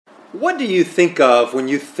What do you think of when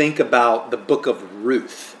you think about the book of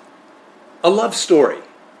Ruth? A love story.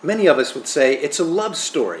 Many of us would say it's a love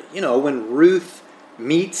story. You know, when Ruth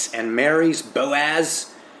meets and marries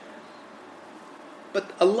Boaz.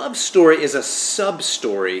 But a love story is a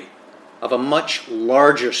sub-story of a much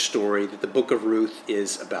larger story that the book of Ruth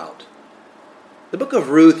is about. The book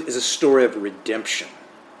of Ruth is a story of redemption.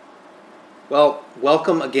 Well,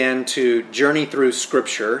 welcome again to Journey Through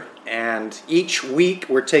Scripture. And each week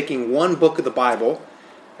we're taking one book of the Bible.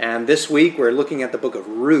 And this week we're looking at the book of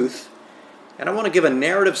Ruth. And I want to give a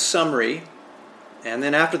narrative summary. And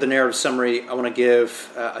then after the narrative summary, I want to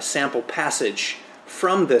give a sample passage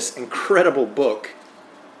from this incredible book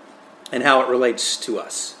and how it relates to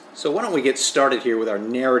us. So why don't we get started here with our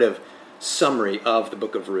narrative summary of the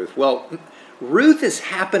book of Ruth. Well, Ruth is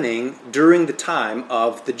happening during the time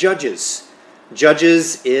of the Judges.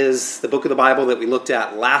 Judges is the book of the Bible that we looked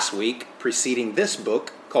at last week, preceding this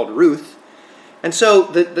book called Ruth. And so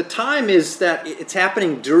the time is that it's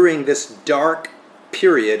happening during this dark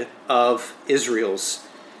period of Israel's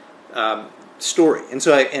story. And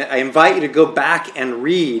so I invite you to go back and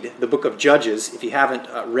read the book of Judges if you haven't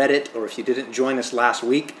read it or if you didn't join us last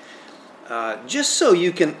week, just so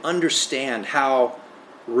you can understand how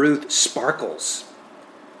Ruth sparkles.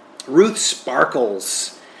 Ruth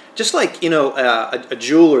sparkles. Just like, a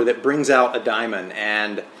jeweler that brings out a diamond,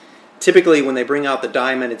 and typically when they bring out the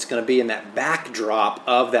diamond, it's going to be in that backdrop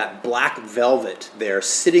of that black velvet there,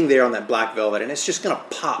 sitting there on that black velvet, and it's just going to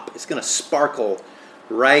pop. It's going to sparkle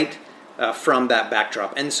right from that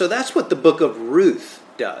backdrop. And so that's what the book of Ruth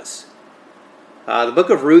does. The book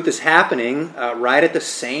of Ruth is happening right at the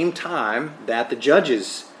same time that the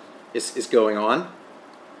Judges is going on.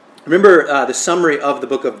 Remember the summary of the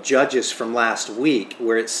book of Judges from last week,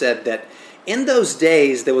 where it said that in those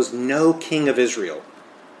days there was no king of Israel,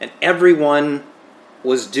 and everyone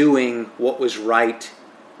was doing what was right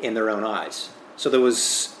in their own eyes. So there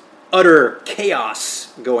was utter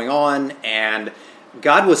chaos going on, and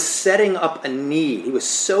God was setting up a need. He was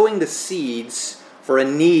sowing the seeds for a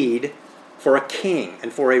need for a king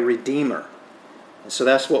and for a redeemer. And so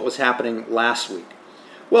that's what was happening last week.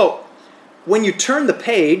 Well, when you turn the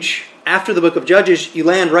page after the book of Judges, you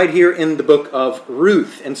land right here in the book of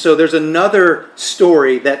Ruth. And so there's another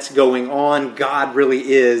story that's going on. God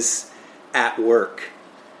really is at work.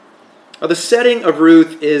 Now, the setting of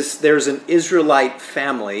Ruth is there's an Israelite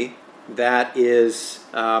family that is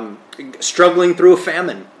struggling through a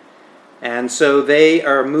famine. And so they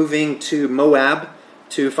are moving to Moab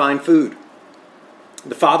to find food.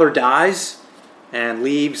 The father dies and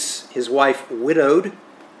leaves his wife widowed.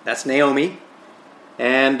 That's Naomi.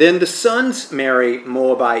 And then the sons marry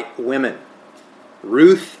Moabite women.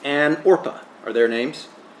 Ruth and Orpah are their names.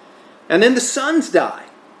 And then the sons die,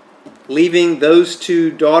 leaving those two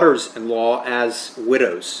daughters-in-law as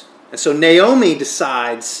widows. And so Naomi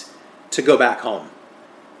decides to go back home.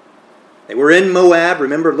 They were in Moab,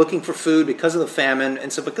 remember, looking for food because of the famine.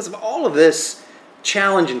 And so because of all of this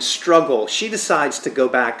challenge and struggle, she decides to go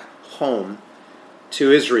back home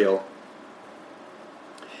to Israel.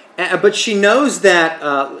 But she knows that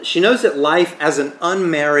life as an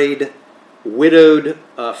unmarried, widowed,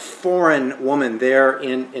 foreign woman there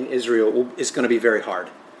in Israel is going to be very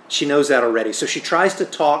hard. She knows that already. So she tries to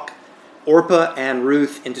talk Orpah and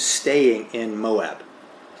Ruth into staying in Moab.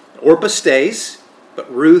 Orpah stays,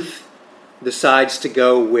 but Ruth decides to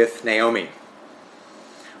go with Naomi.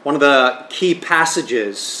 One of the key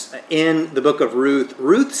passages in the book of Ruth,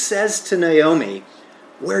 Ruth says to Naomi,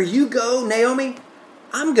 "Where you go, Naomi,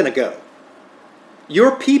 I'm going to go.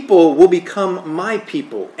 Your people will become my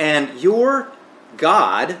people, and your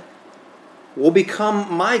God will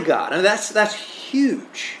become my God." And that's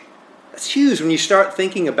huge. That's huge when you start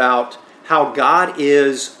thinking about how God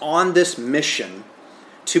is on this mission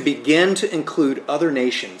to begin to include other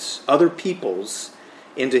nations, other peoples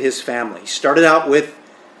into his family. He started out with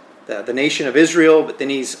the nation of Israel, but then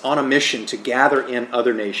he's on a mission to gather in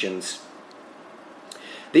other nations.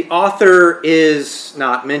 The author is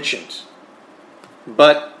not mentioned,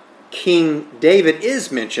 but King David is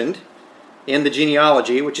mentioned in the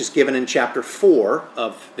genealogy, which is given in chapter 4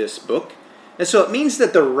 of this book. And so it means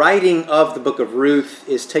that the writing of the book of Ruth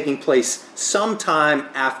is taking place sometime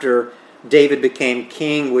after David became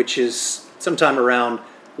king, which is sometime around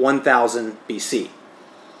 1000 BC.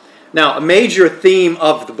 Now, a major theme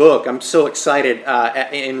of the book, I'm so excited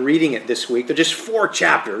in reading it this week. They're just 4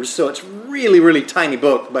 chapters, so it's really, really tiny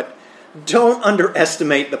book, but don't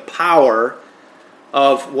underestimate the power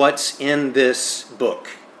of what's in this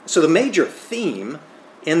book. So the major theme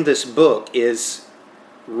in this book is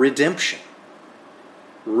redemption.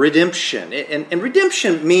 redemption. And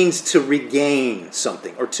redemption means to regain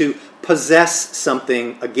something or to possess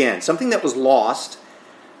something again. Something that was lost,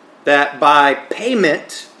 that by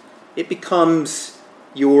payment, it becomes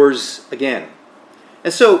yours again.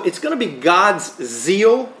 And so it's going to be God's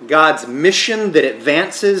zeal, God's mission that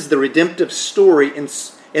advances the redemptive story in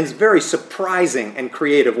very surprising and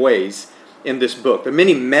creative ways in this book. There are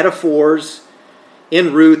many metaphors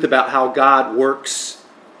in Ruth about how God works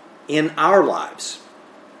in our lives.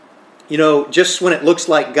 You know, just when it looks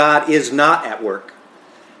like God is not at work,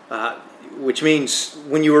 which means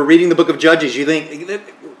when you were reading the book of Judges, you think,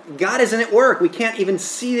 God isn't at work. We can't even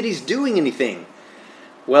see that he's doing anything.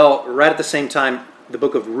 Well, right at the same time, the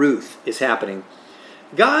book of Ruth is happening.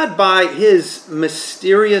 God, by his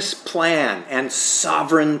mysterious plan and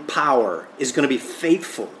sovereign power, is going to be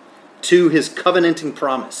faithful to his covenanting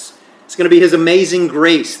promise. It's going to be his amazing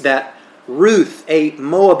grace that Ruth, a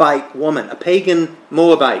Moabite woman, a pagan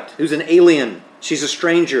Moabite, who's an alien, she's a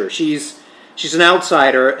stranger, she's an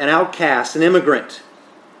outsider, an outcast, an immigrant.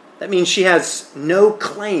 That means she has no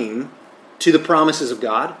claim to the promises of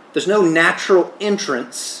God. There's no natural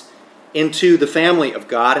entrance into the family of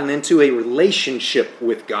God and into a relationship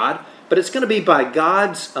with God, but it's going to be by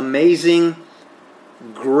God's amazing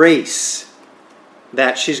grace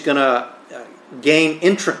that she's going to gain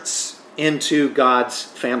entrance into God's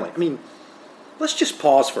family. I mean, let's just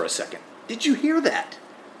pause for a second. Did you hear that?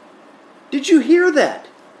 Did you hear that?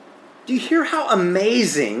 Do you hear how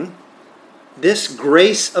amazing this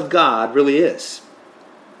grace of God really is?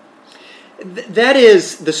 That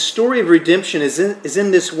is, the story of redemption is in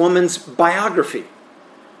this woman's biography.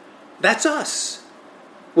 That's us.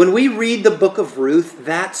 When we read the book of Ruth,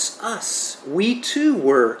 that's us. We too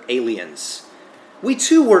were aliens. We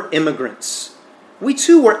too were immigrants. We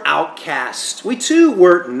too were outcasts. We too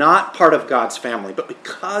were not part of God's family. But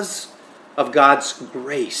because of God's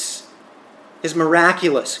grace, his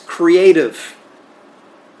miraculous, creative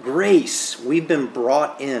grace, we've been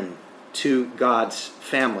brought in to God's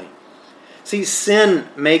family. See, sin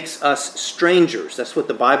makes us strangers. That's what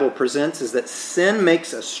the Bible presents, is that sin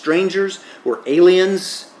makes us strangers. We're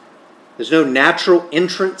aliens. There's no natural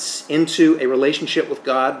entrance into a relationship with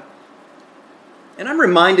God. And I'm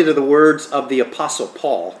reminded of the words of the Apostle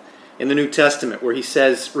Paul in the New Testament, where he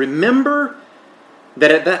says, remember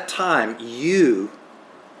that at that time you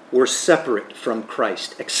were separate from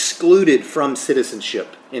Christ, excluded from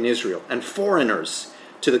citizenship in Israel, and foreigners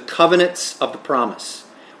to the covenants of the promise,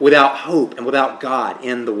 without hope and without God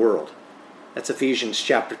in the world. That's Ephesians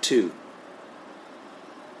chapter 2.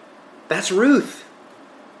 That's Ruth.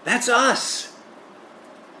 That's us.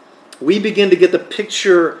 We begin to get the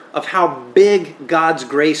picture of how big God's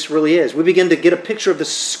grace really is. We begin to get a picture of the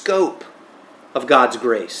scope of God's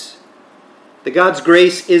grace. That God's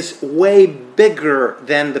grace is way bigger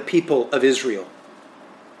than the people of Israel.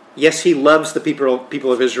 Yes, he loves the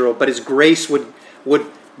people of Israel, but his grace would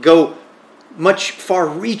go much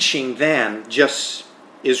far-reaching than just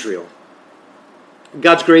Israel.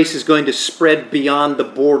 God's grace is going to spread beyond the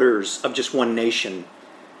borders of just one nation,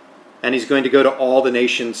 and he's going to go to all the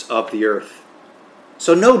nations of the earth.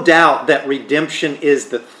 So no doubt that redemption is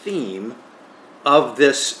the theme of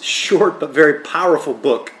this short but very powerful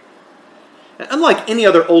book. And unlike any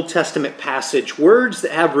other Old Testament passage, words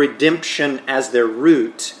that have redemption as their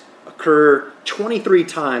root occur 23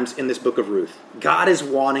 times in this book of Ruth. God is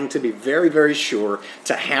wanting to be very, very sure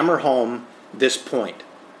to hammer home this point,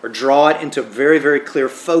 or draw it into very, very clear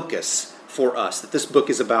focus for us, that this book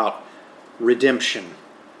is about redemption.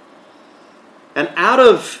 And out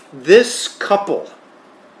of this couple,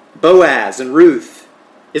 Boaz and Ruth,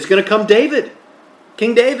 is going to come David,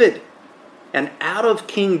 King David. And out of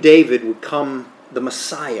King David would come the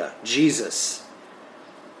Messiah, Jesus.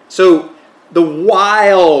 So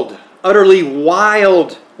the utterly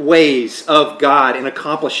wild ways of God in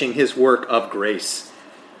accomplishing his work of grace.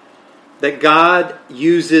 That God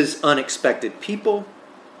uses unexpected people.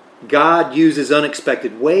 God uses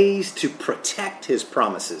unexpected ways to protect his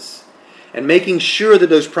promises and making sure that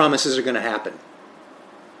those promises are going to happen.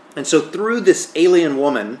 And so through this alien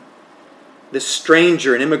woman, this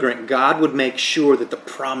stranger and immigrant, God would make sure that the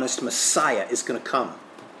promised Messiah is going to come.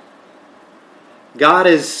 God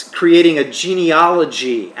is creating a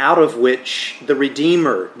genealogy out of which the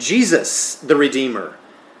Redeemer, Jesus the Redeemer,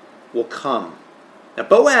 will come. Now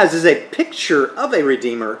Boaz is a picture of a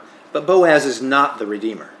Redeemer, but Boaz is not the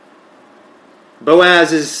Redeemer.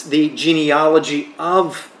 Boaz is the genealogy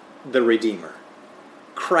of the Redeemer,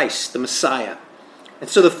 Christ, the Messiah. And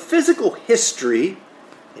so the physical history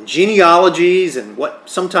and genealogies and what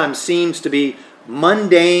sometimes seems to be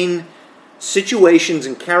mundane situations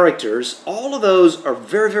and characters, all of those are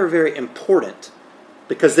very, very, very important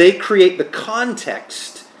because they create the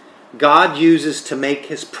context God uses to make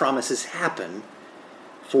his promises happen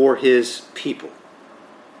for his people.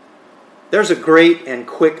 There's a great and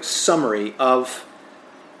quick summary of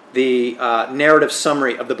the narrative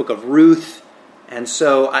summary of the book of Ruth. And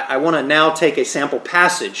so I want to now take a sample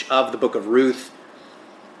passage of the book of Ruth.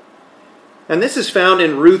 And this is found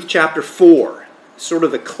in Ruth chapter 4, sort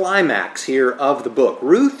of the climax here of the book.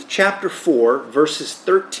 Ruth chapter 4, verses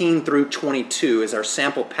 13 through 22 is our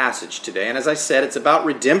sample passage today. And as I said, it's about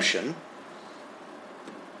redemption.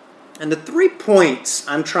 And the 3 points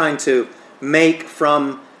I'm trying to make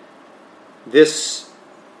from this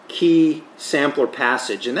key sampler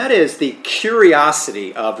passage, and that is the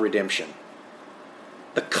curiosity of redemption,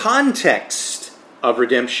 the context of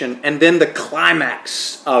redemption, and then the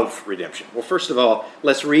climax of redemption. Well, first of all,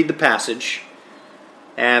 let's read the passage,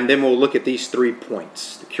 and then we'll look at these 3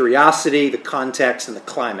 points: the curiosity, the context, and the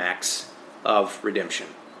climax of redemption.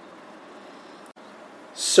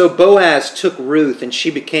 So Boaz took Ruth, and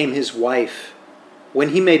she became his wife. When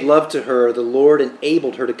he made love to her, the Lord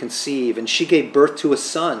enabled her to conceive, and she gave birth to a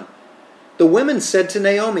son. The women said to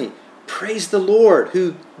Naomi, "Praise the Lord,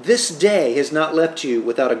 who this day has not left you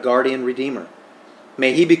without a guardian redeemer.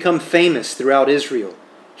 May he become famous throughout Israel.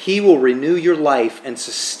 He will renew your life and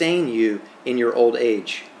sustain you in your old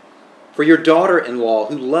age. For your daughter-in-law,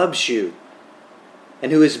 who loves you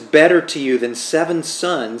and who is better to you than 7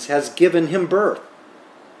 sons, has given him birth."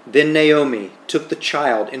 Then Naomi took the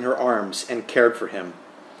child in her arms and cared for him.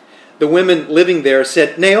 The women living there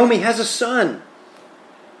said, "Naomi has a son."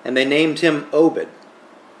 And they named him Obed.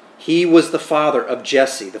 He was the father of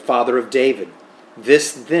Jesse, the father of David.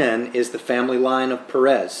 This then is the family line of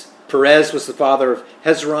Perez. Perez was the father of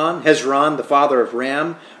Hezron, Hezron the father of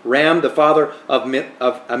Ram, Ram the father of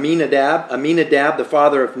Aminadab, Aminadab the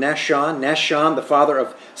father of Nahshon, Nahshon the father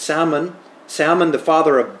of Salmon, Salmon the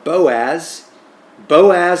father of Boaz,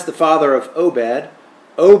 Boaz the father of Obed,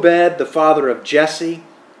 Obed the father of Jesse,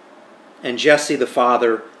 and Jesse the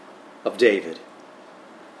father of David.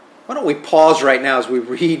 Why don't we pause right now as we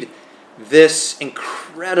read this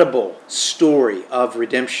incredible story of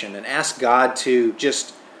redemption and ask God to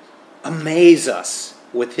just amaze us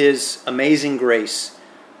with his amazing grace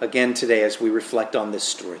again today as we reflect on this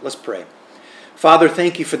story. Let's pray. Father,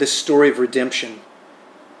 thank you for this story of redemption.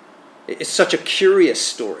 It's such a curious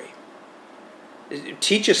story.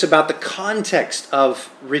 Teach us about the context of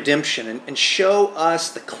redemption and show us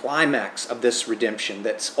the climax of this redemption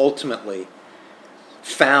that's ultimately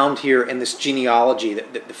found here in this genealogy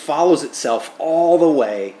that follows itself all the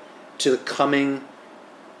way to the coming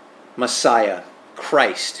Messiah,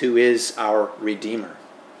 Christ, who is our Redeemer.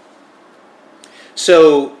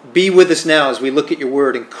 So be with us now as we look at your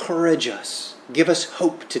word. Encourage us. Give us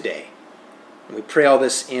hope today. And we pray all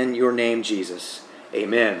this in your name, Jesus.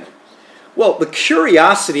 Amen. Well, the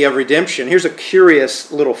curiosity of redemption, here's a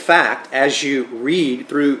curious little fact as you read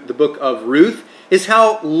through the book of Ruth, is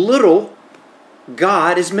how little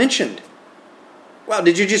God is mentioned. Wow,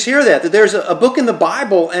 did you just hear that? That there's a book in the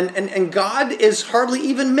Bible and God is hardly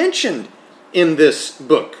even mentioned in this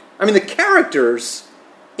book. I mean, the characters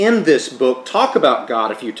in this book talk about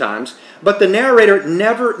God a few times, but the narrator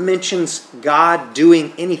never mentions God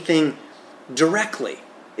doing anything directly.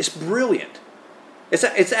 It's brilliant.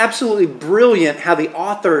 It's absolutely brilliant how the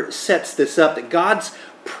author sets this up, that God's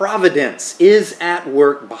providence is at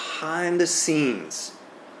work behind the scenes,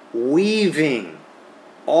 weaving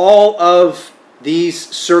all of these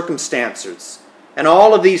circumstances and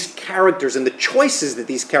all of these characters and the choices that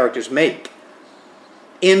these characters make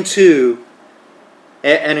into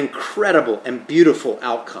an incredible and beautiful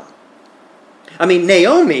outcome. I mean,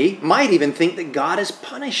 Naomi might even think that God is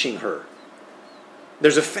punishing her.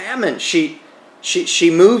 There's a famine. She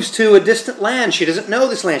moves to a distant land. She doesn't know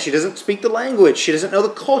this land. She doesn't speak the language. She doesn't know the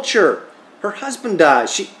culture. Her husband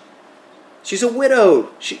dies. She's a widow.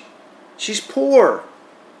 She's poor.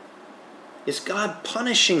 Is God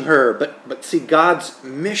punishing her? But see, God's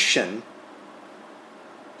mission,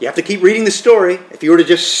 you have to keep reading the story. If you were to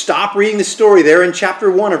just stop reading the story there in chapter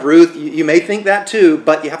 1 of Ruth, you may think that too,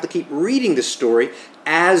 but you have to keep reading the story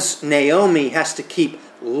as Naomi has to keep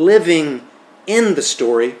living in the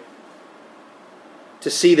story to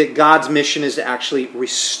see that God's mission is to actually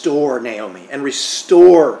restore Naomi and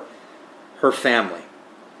restore her family.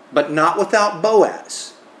 But not without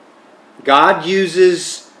Boaz. God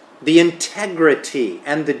uses the integrity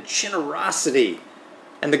and the generosity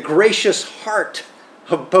and the gracious heart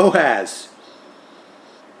of Boaz.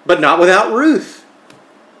 But not without Ruth.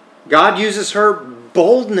 God uses her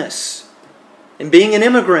boldness in being an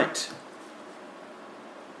immigrant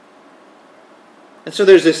And so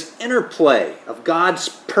there's this interplay of God's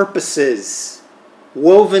purposes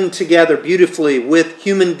woven together beautifully with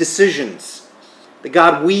human decisions. That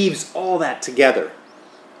God weaves all that together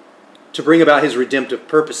to bring about his redemptive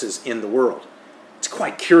purposes in the world. It's a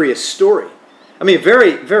quite curious story. I mean, a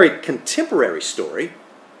very, very contemporary story.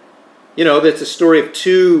 You know, that's a story of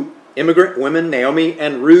two immigrant women, Naomi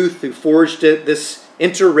and Ruth, who forged this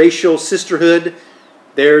interracial sisterhood.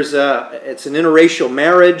 It's an interracial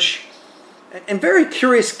marriage. And very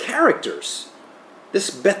curious characters. This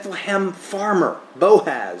Bethlehem farmer,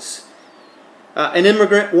 Boaz. An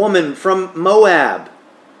immigrant woman from Moab,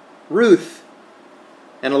 Ruth.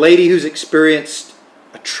 And a lady who's experienced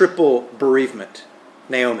a triple bereavement,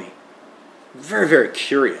 Naomi. Very, very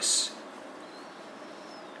curious.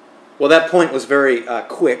 Well, that point was very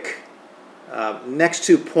quick. Next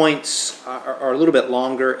 2 points are a little bit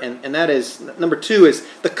longer, and that is, number 2 is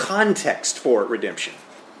the context for redemption.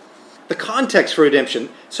 The context for redemption.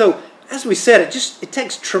 So, as we said, it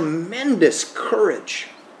takes tremendous courage.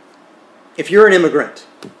 If you're an immigrant,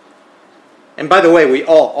 and by the way, we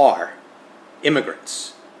all are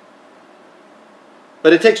immigrants,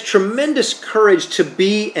 but it takes tremendous courage to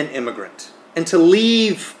be an immigrant and to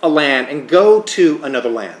leave a land and go to another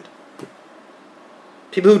land.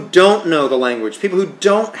 People who don't know the language, people who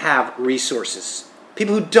don't have resources,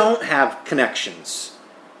 people who don't have connections.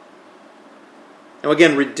 Now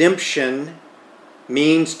again, redemption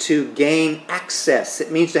means to gain access.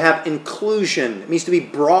 It means to have inclusion. It means to be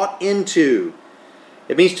brought into.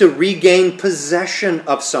 It means to regain possession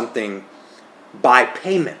of something by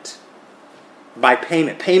payment. By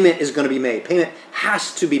payment. Payment is going to be made. Payment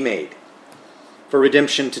has to be made for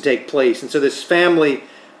redemption to take place. And so this family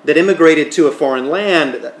that immigrated to a foreign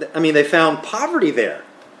land, I mean, they found poverty there.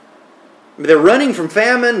 I mean, they're running from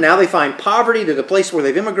famine. Now they find poverty to the place where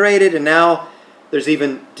they've immigrated, and now there's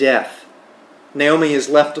even death. Naomi is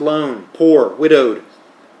left alone, poor, widowed,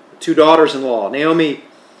 2 daughters-in-law. Naomi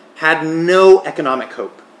had no economic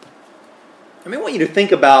hope. I mean, I want you to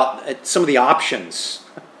think about some of the options,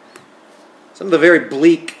 some of the very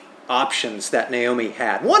bleak options that Naomi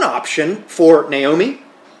had. One option for Naomi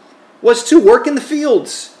was to work in the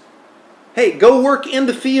fields. Hey, go work in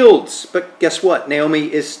the fields. But guess what?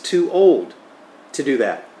 Naomi is too old to do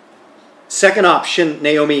that. Second option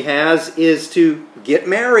Naomi has is to get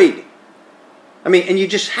married. I mean, and you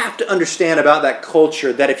just have to understand about that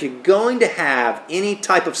culture that if you're going to have any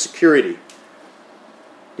type of security,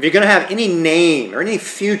 if you're going to have any name or any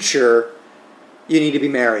future, you need to be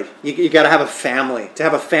married. You got to have a family. To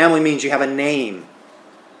have a family means you have a name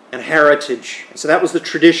and heritage. And so that was the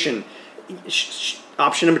tradition.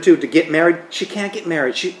 Option number 2, to get married. She can't get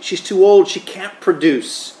married. She's too old. She can't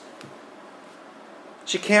produce.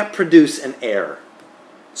 She can't produce an heir.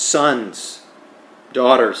 Sons,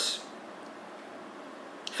 daughters.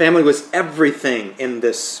 Family was everything in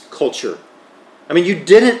this culture. I mean, you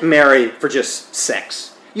didn't marry for just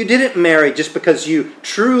sex. You didn't marry just because you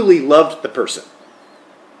truly loved the person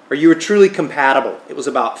or you were truly compatible. It was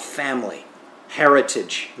about family,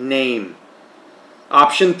 heritage, name.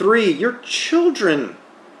 Option 3, your children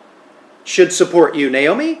should support you.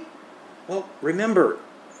 Naomi? Well, remember,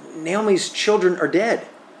 Naomi's children are dead.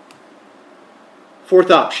 Fourth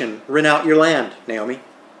option, rent out your land, Naomi.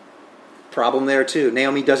 Problem there too.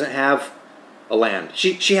 Naomi doesn't have a land.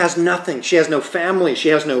 She has nothing. She has no family. She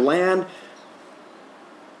has no land.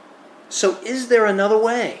 So is there another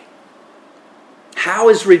way? How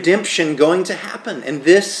is redemption going to happen? And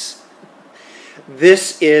this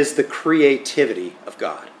is the creativity of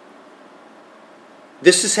God.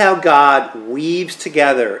 This is how God weaves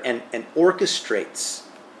together and orchestrates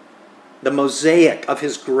the mosaic of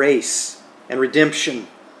His grace and redemption.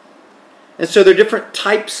 And so there are different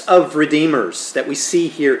types of redeemers that we see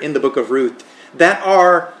here in the book of Ruth that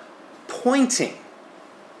are pointing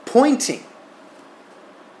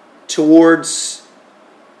towards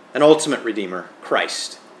an ultimate redeemer,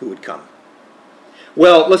 Christ, who would come.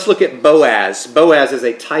 Well, let's look at Boaz. Boaz is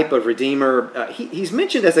a type of redeemer. He's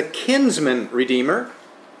mentioned as a kinsman redeemer.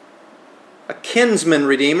 A kinsman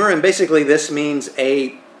redeemer, and basically this means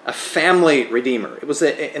a family redeemer. It was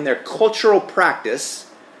in their cultural practice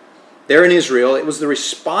there in Israel, it was the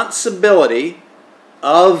responsibility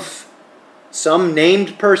of some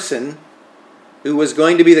named person who was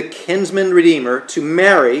going to be the kinsman redeemer to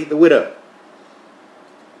marry the widow.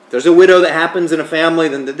 If there's a widow that happens in a family,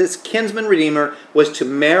 then this kinsman redeemer was to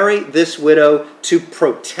marry this widow to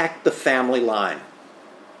protect the family line.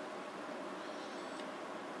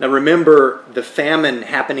 Now remember the famine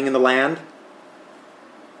happening in the land?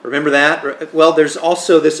 Remember that? Well, there's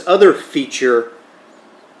also this other feature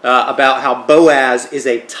about how Boaz is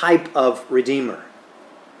a type of redeemer.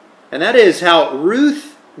 And that is how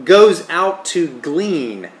Ruth goes out to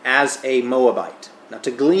glean as a Moabite. Now,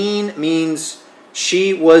 to glean means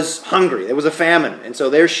she was hungry. There was a famine. And so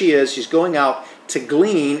there she is. She's going out to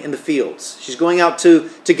glean in the fields. She's going out to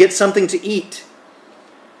get something to eat.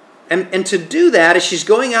 And to do that, as she's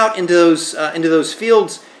going out into those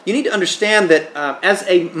fields, you need to understand that as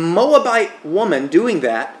a Moabite woman doing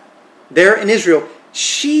that there in Israel,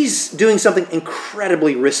 she's doing something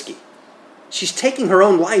incredibly risky. She's taking her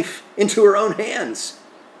own life into her own hands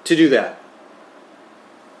to do that.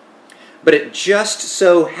 But it just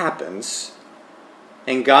so happens,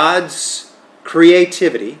 in God's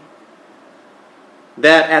creativity,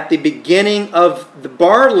 that at the beginning of the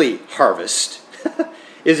barley harvest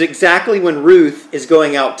is exactly when Ruth is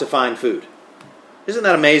going out to find food. Isn't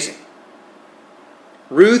that amazing?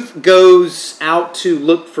 Ruth goes out to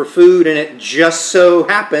look for food, and it just so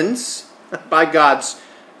happens, by God's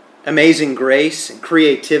amazing grace and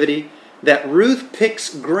creativity, that Ruth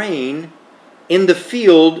picks grain in the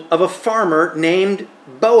field of a farmer named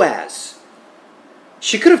Boaz.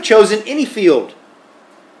 She could have chosen any field,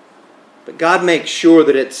 but God makes sure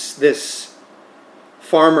that it's this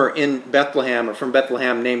farmer in Bethlehem, or from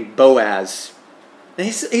Bethlehem, named Boaz. And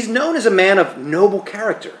he's known as a man of noble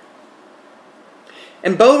character.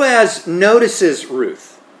 And Boaz notices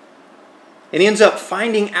Ruth, and he ends up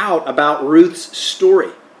finding out about Ruth's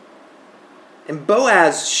story. And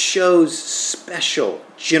Boaz shows special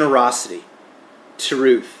generosity to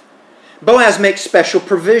Ruth. Boaz makes special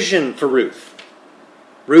provision for Ruth.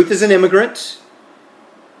 Ruth is an immigrant,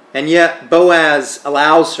 and yet Boaz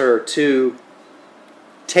allows her to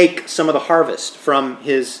take some of the harvest from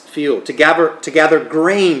his field, to gather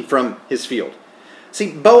grain from his field. See,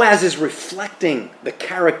 Boaz is reflecting the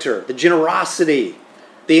character, the generosity,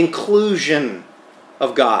 the inclusion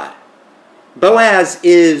of God. Boaz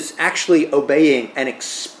is actually obeying an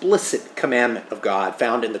explicit commandment of God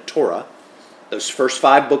found in the Torah, those first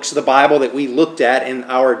 5 books of the Bible that we looked at in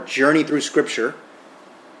our journey through Scripture.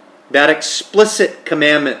 That explicit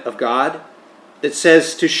commandment of God that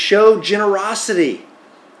says to show generosity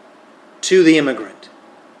to the immigrant,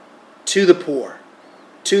 to the poor,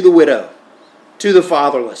 to the widow, to the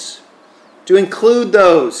fatherless, to include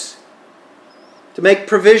those, to make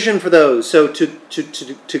provision for those. So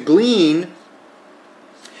to glean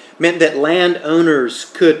meant that landowners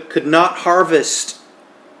could not harvest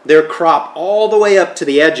their crop all the way up to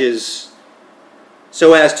the edges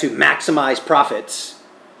so as to maximize profits,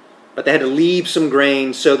 but they had to leave some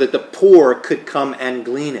grain so that the poor could come and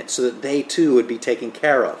glean it, so that they too would be taken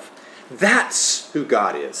care of. That's who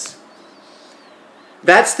God is.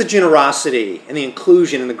 That's the generosity and the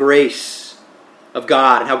inclusion and the grace of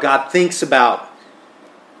God, and how God thinks about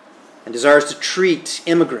and desires to treat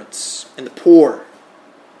immigrants and the poor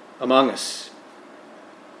among us.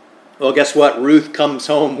 Well, guess what? Ruth comes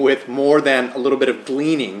home with more than a little bit of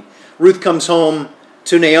gleaning. Ruth comes home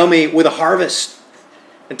to Naomi with a harvest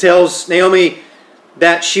and tells Naomi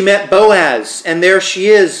that she met Boaz, and there she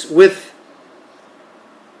is with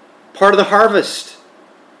part of the harvest.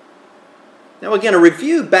 Now again, a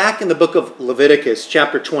review back in the book of Leviticus,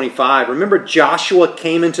 chapter 25. Remember, Joshua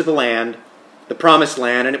came into the land, the promised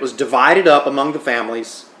land, and it was divided up among the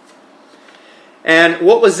families. And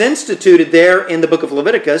what was instituted there in the book of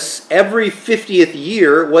Leviticus, every 50th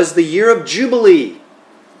year was the year of Jubilee.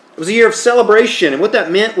 It was a year of celebration. And what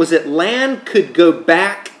that meant was that land could go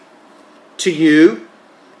back to you,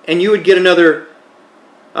 and you would get another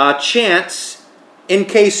chance in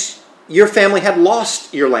case your family had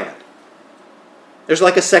lost your land. There's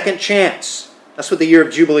like a second chance. That's what the year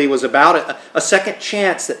of Jubilee was about. A second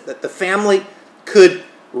chance that the family could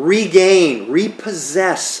regain,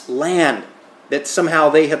 repossess land that somehow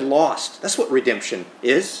they had lost. That's what redemption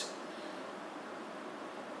is.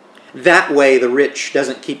 That way the rich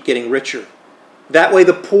doesn't keep getting richer. That way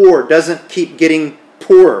the poor doesn't keep getting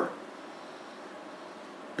poorer.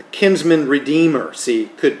 The kinsman redeemer,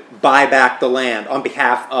 could buy back the land on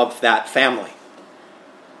behalf of that family.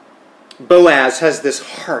 Boaz has this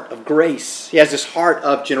heart of grace. He has this heart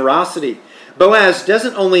of generosity. Boaz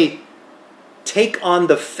doesn't only take on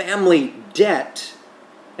the family debt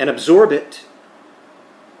and absorb it.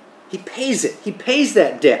 He pays it. He pays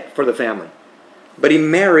that debt for the family. But he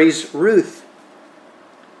marries Ruth.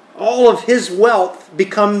 All of his wealth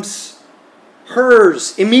becomes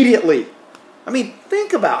hers immediately. I mean,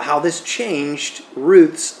 think about how this changed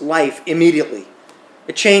Ruth's life immediately.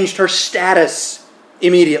 It changed her status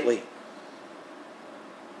immediately.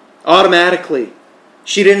 Automatically.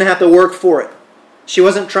 She didn't have to work for it. She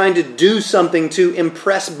wasn't trying to do something to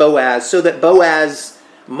impress Boaz so that Boaz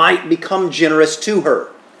might become generous to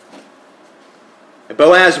her. And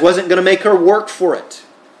Boaz wasn't going to make her work for it,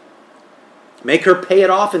 make her pay it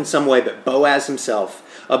off in some way, but Boaz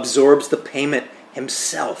himself absorbs the payment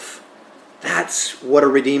himself. That's what a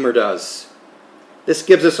redeemer does. This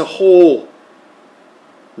gives us a whole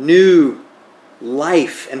new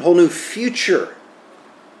life and whole new future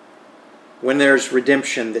when there's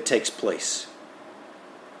redemption that takes place.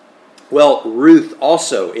 Well, Ruth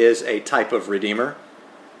also is a type of redeemer.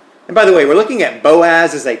 And by the way, we're looking at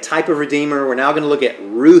Boaz as a type of redeemer. We're now going to look at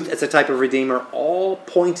Ruth as a type of redeemer, all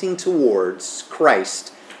pointing towards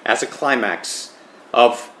Christ as a climax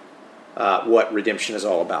of what redemption is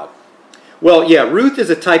all about. Well, yeah, Ruth is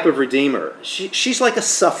a type of redeemer. She's like a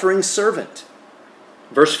suffering servant.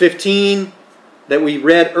 Verse 15 that we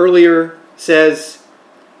read earlier says,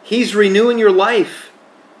 He's renewing your life.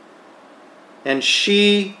 And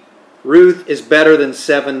she, Ruth, is better than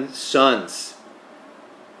 7 sons.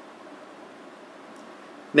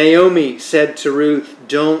 Naomi said to Ruth,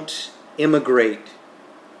 don't immigrate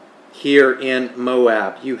here in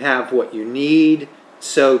Moab. You have what you need,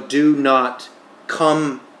 so do not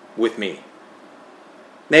come with me.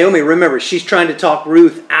 Naomi, remember, she's trying to talk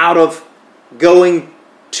Ruth out of going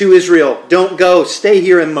to Israel. Don't go. Stay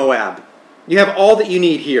here in Moab. You have all that you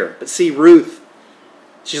need here. But see, Ruth,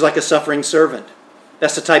 she's like a suffering servant.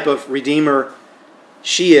 That's the type of redeemer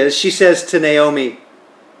she is. She says to Naomi,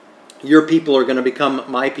 your people are going to become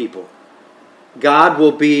my people. God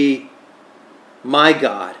will be my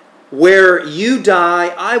God. Where you die,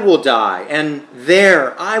 I will die, and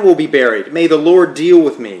there I will be buried. May the Lord deal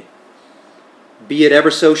with me. Be it ever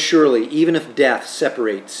so surely, even if death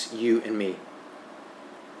separates you and me.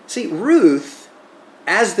 See, Ruth,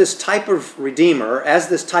 as this type of redeemer, as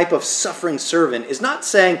this type of suffering servant, is not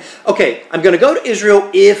saying, okay, I'm going to go to Israel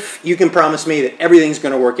if you can promise me that everything's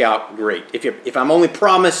going to work out great, if I'm only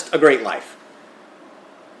promised a great life.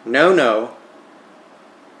 No.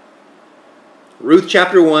 Ruth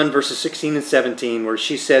chapter 1, verses 16 and 17, where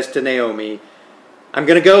she says to Naomi, I'm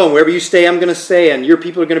going to go, and wherever you stay, I'm going to stay, and your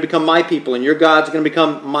people are going to become my people, and your God's going to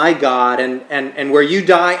become my God, and where you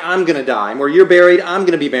die, I'm going to die, and where you're buried, I'm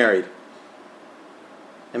going to be buried.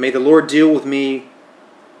 And may the Lord deal with me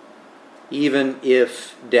even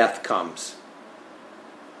if death comes.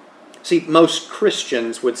 See, most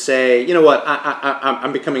Christians would say, you know what,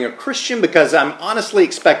 I'm becoming a Christian because I'm honestly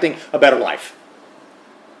expecting a better life.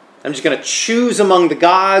 I'm just going to choose among the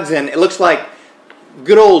gods, and it looks like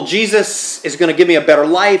good old Jesus is going to give me a better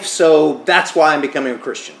life, so that's why I'm becoming a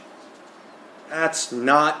Christian. That's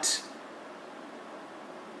not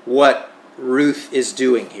what Ruth is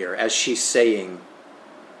doing here, as she's saying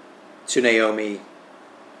to Naomi,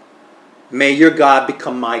 may your God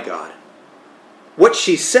become my God. What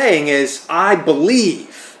she's saying is, I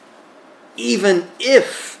believe, even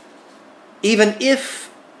if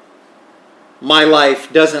my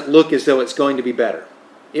life doesn't look as though it's going to be better.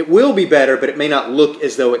 It will be better, but it may not look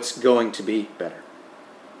as though it's going to be better.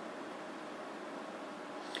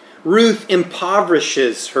 Ruth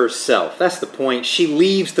impoverishes herself. That's the point. She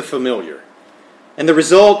leaves the familiar. And the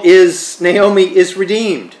result is Naomi is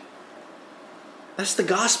redeemed. That's the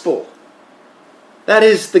gospel. That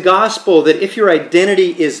is the gospel, that if your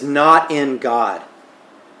identity is not in God,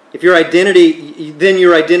 then your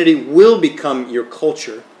identity will become your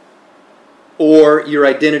culture, or your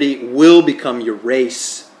identity will become your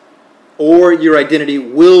race, or your identity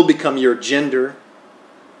will become your gender,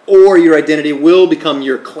 or your identity will become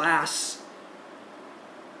your class.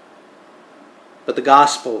 But the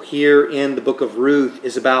gospel here in the book of Ruth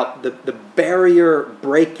is about the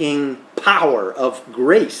barrier-breaking power of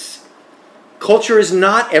grace. Culture is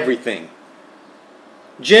not everything.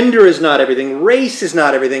 Gender is not everything. Race is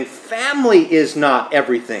not everything. Family is not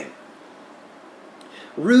everything.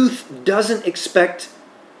 Ruth doesn't expect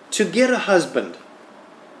to get a husband.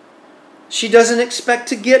 She doesn't expect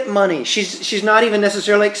to get money. She's not even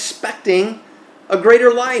necessarily expecting a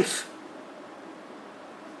greater life.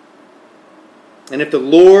 And if the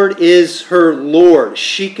Lord is her Lord,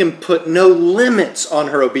 she can put no limits on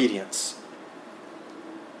her obedience.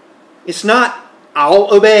 It's not,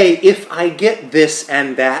 I'll obey if I get this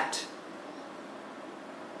and that.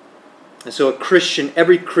 And so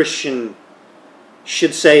every Christian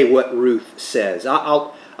should say what Ruth says.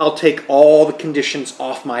 I'll take all the conditions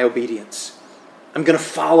off my obedience. I'm going to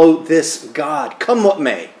follow this God, come what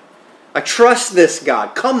may. I trust this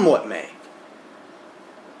God, come what may.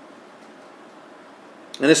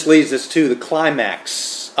 And this leads us to the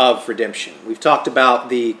climax of redemption. We've talked about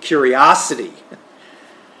the curiosity,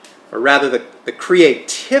 or rather the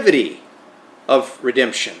creativity of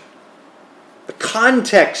redemption, the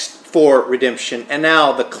context for redemption, and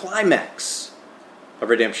now the climax of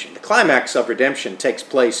redemption. The climax of redemption takes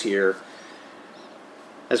place here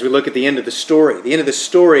as we look at the end of the story. The end of the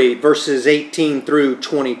story, verses 18 through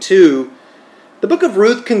 22, the book of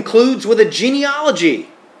Ruth concludes with a genealogy.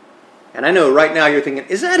 And I know right now you're thinking,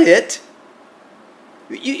 is that it?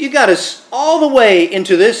 You got us all the way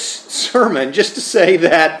into this sermon just to say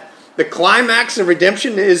that the climax of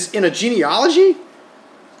redemption is in a genealogy?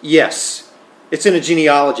 Yes, it's in a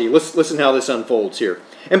genealogy. Let's listen how this unfolds here.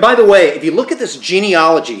 And by the way, if you look at this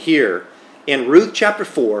genealogy here in Ruth chapter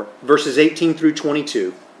 4, verses 18 through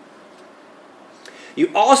 22,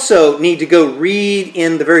 you also need to go read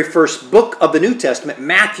in the very first book of the New Testament,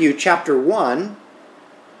 Matthew chapter 1,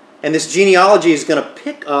 and this genealogy is going to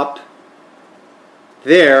pick up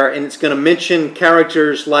there, and it's going to mention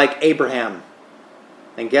characters like Abraham.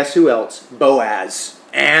 And guess who else? Boaz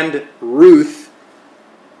and Ruth,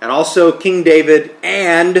 and also King David,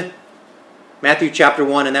 and Matthew chapter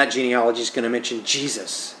 1 in that genealogy is going to mention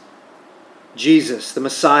Jesus. Jesus, the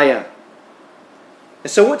Messiah.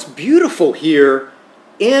 And so what's beautiful here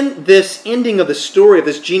in this ending of the story of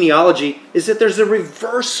this genealogy is that there's a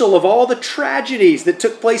reversal of all the tragedies that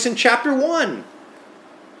took place in chapter 1.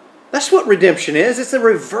 That's what redemption is. It's a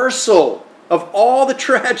reversal of all the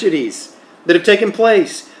tragedies that have taken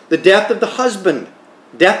place. The death of the husband,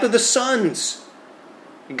 death of the sons.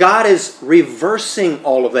 God is reversing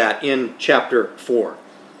all of that in chapter 4.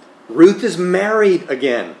 Ruth is married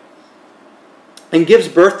again and gives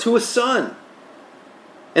birth to a son.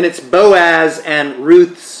 And it's Boaz and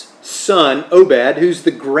Ruth's son, Obed, who's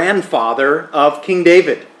the grandfather of King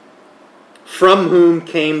David, from whom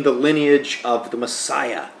came the lineage of the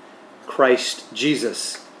Messiah, Christ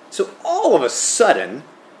Jesus. So all of a sudden,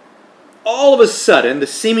 the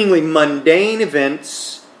seemingly mundane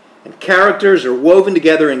events and characters are woven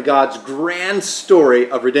together in God's grand story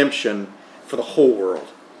of redemption for the whole world.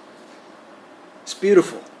 It's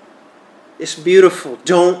beautiful. It's beautiful.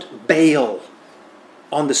 Don't bail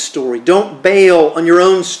on the story. Don't bail on your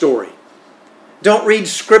own story. Don't read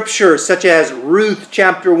scripture such as Ruth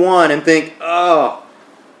chapter 1 and think, oh,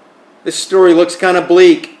 this story looks kind of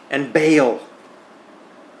bleak, and bail.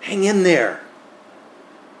 Hang in there.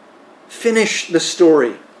 Finish the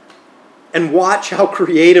story and watch how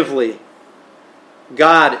creatively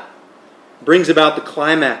God brings about the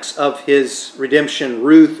climax of His redemption.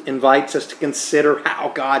 Ruth invites us to consider how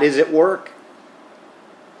God is at work.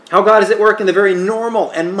 How God is at work in the very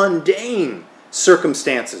normal and mundane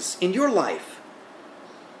circumstances in your life.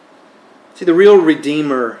 See, the real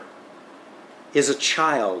Redeemer is a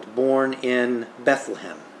child born in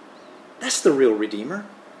Bethlehem. That's the real Redeemer.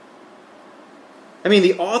 I mean,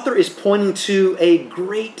 the author is pointing to a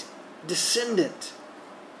great descendant.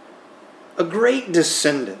 A great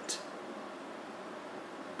descendant.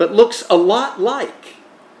 But looks a lot like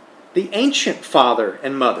the ancient father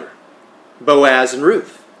and mother, Boaz and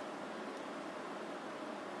Ruth.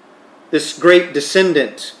 This great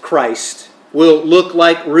descendant, Christ, will look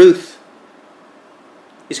like Ruth.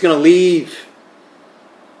 He's going to leave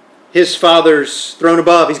his father's throne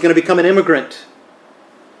above. He's going to become an immigrant.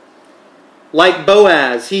 Like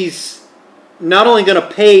Boaz, he's not only going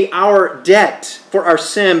to pay our debt for our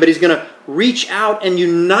sin, but he's going to reach out and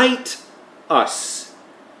unite us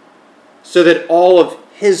so that all of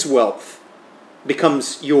his wealth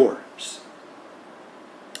becomes yours.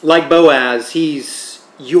 Like Boaz, he's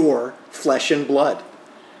your flesh and blood.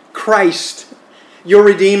 Christ, your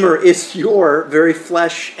Redeemer, is your very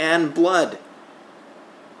flesh and blood.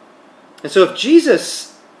 And so if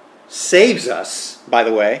Jesus saves us, by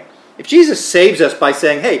the way, if Jesus saves us by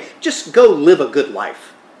saying, hey, just go live a good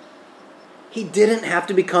life, He didn't have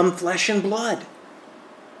to become flesh and blood.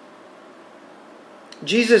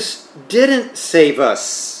 Jesus didn't save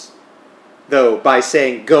us, though, by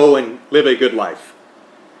saying, go and live a good life.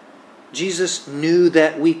 Jesus knew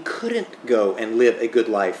that we couldn't go and live a good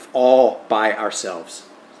life all by ourselves.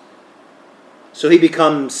 So He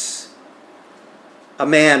becomes a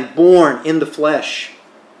man born in the flesh.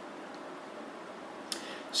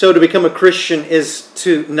 So to become a Christian is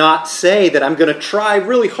to not say that I'm going to try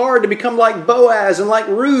really hard to become like Boaz and like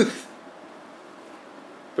Ruth.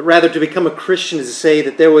 But rather to become a Christian is to say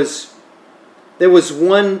that there was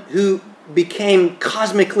one who became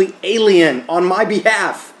cosmically alien on my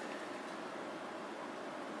behalf.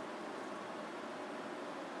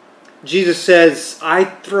 Jesus says, I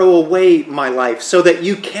throw away my life so that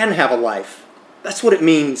you can have a life. That's what it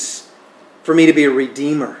means for me to be a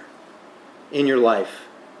redeemer in your life.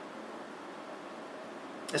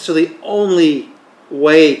 And so the only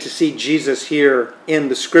way to see Jesus here in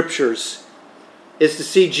the Scriptures is to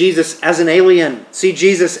see Jesus as an alien, see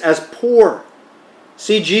Jesus as poor,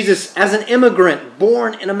 See Jesus as an immigrant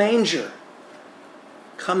born in a manger,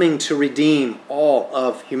 coming to redeem all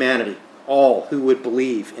of humanity, all who would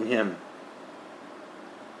believe in him.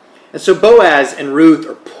 And so Boaz and Ruth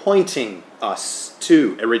are pointing us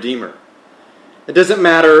to a Redeemer. It doesn't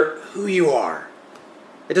matter who you are.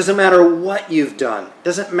 It doesn't matter what you've done. It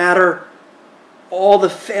doesn't matter all the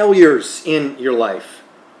failures in your life.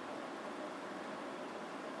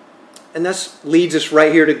 And that leads us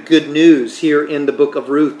right here to good news here in the book of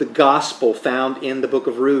Ruth, the gospel found in the book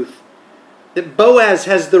of Ruth. That Boaz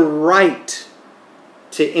has the right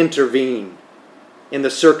to intervene in the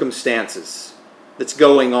circumstances that's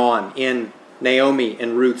going on in Naomi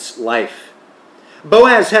and Ruth's life.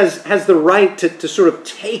 Boaz has the right to sort of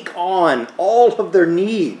take on all of their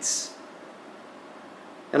needs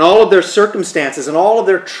and all of their circumstances and all of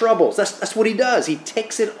their troubles. That's what he does. He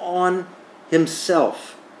takes it on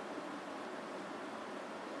himself.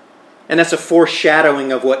 And that's a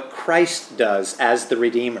foreshadowing of what Christ does as the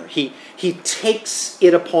Redeemer. He takes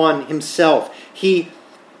it upon himself. He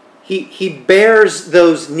bears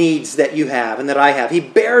those needs that you have and that I have. He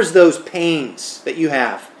bears those pains that you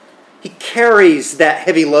have. He carries that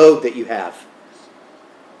heavy load that you have.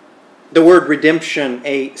 The word redemption,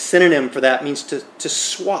 a synonym for that, means to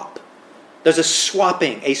swap. There's a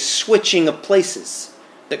swapping, a switching of places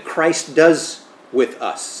that Christ does with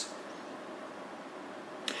us.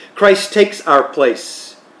 Christ takes our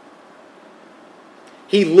place.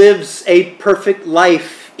 He lives a perfect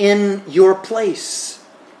life in your place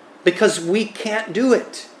because we can't do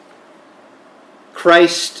it.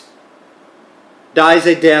 Christ dies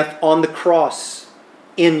a death on the cross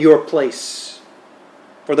in your place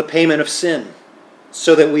for the payment of sin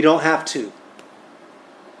so that we don't have to.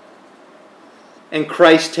 And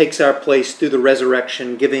Christ takes our place through the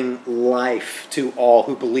resurrection, giving life to all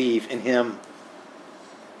who believe in him.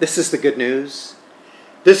 This is the good news.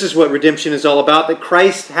 This is what redemption is all about, that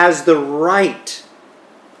Christ has the right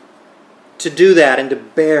to do that and to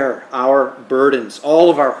bear our burdens, all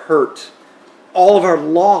of our hurt, all of our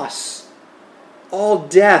loss, all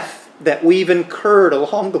death that we've incurred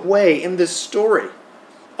along the way in this story,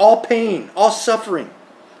 all pain, all suffering,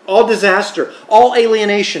 all disaster, all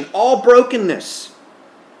alienation, all brokenness.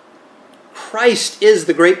 Christ is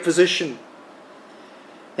the great physician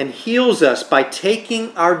and heals us by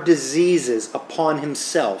taking our diseases upon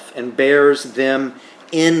himself and bears them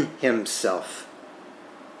in himself.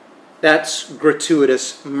 That's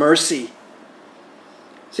gratuitous mercy.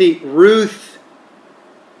 See, Ruth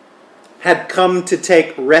had come to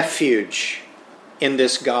take refuge in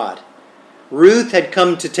this God. Ruth had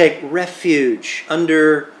come to take refuge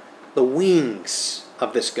under the wings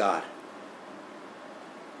of this God.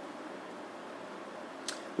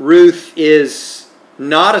 Ruth is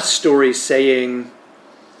not a story saying,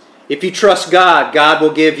 if you trust God, God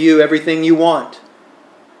will give you everything you want.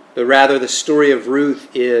 But rather the story of Ruth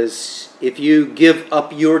is, if you give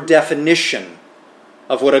up your definition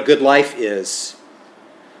of what a good life is,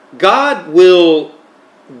 God will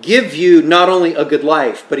give you not only a good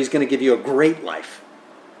life, but he's going to give you a great life.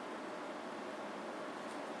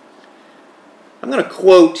 I'm going to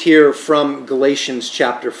quote here from Galatians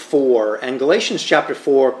chapter 4. And Galatians chapter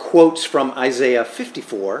 4 quotes from Isaiah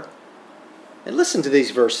 54. And listen to these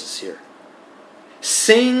verses here.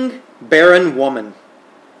 Sing, barren woman,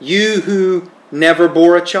 you who never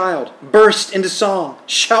bore a child. Burst into song.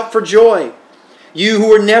 Shout for joy, you who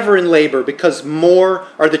were never in labor, because more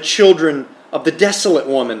are the children of the desolate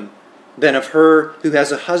woman than of her who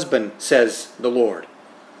has a husband, says the Lord.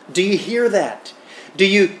 Do you hear that? Do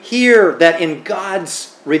you hear that in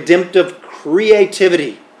God's redemptive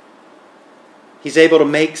creativity, he's able to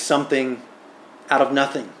make something out of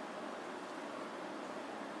nothing?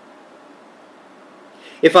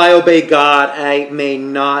 If I obey God, I may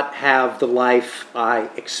not have the life I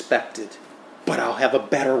expected, but I'll have a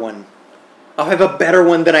better one. I'll have a better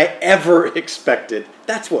one than I ever expected.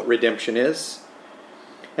 That's what redemption is.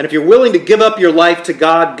 And if you're willing to give up your life to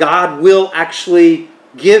God, God will actually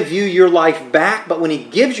give you your life back. But when he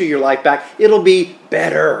gives you your life back, it'll be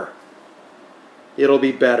better. It'll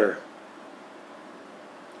be better.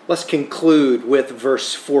 Let's conclude with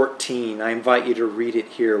verse 14. I invite you to read it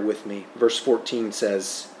here with me. Verse 14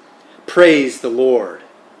 says, "Praise the Lord,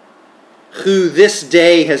 who this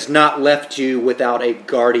day has not left you without a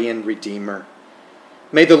guardian redeemer.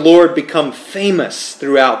 May the Lord become famous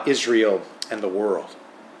throughout Israel and the world."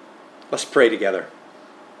 Let's pray together.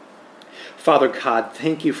 Father God,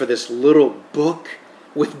 thank you for this little book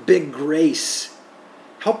with big grace.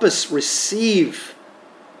 Help us receive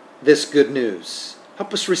this good news.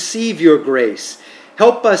 Help us receive your grace.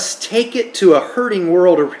 Help us take it to a hurting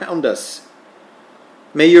world around us.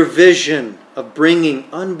 May your vision of bringing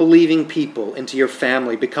unbelieving people into your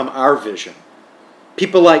family become our vision.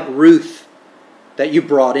 People like Ruth that you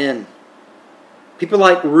brought in. People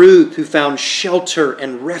like Ruth who found shelter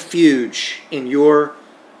and refuge in your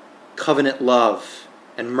covenant love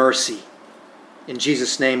and mercy. In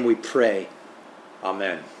Jesus' name we pray.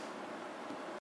 Amen.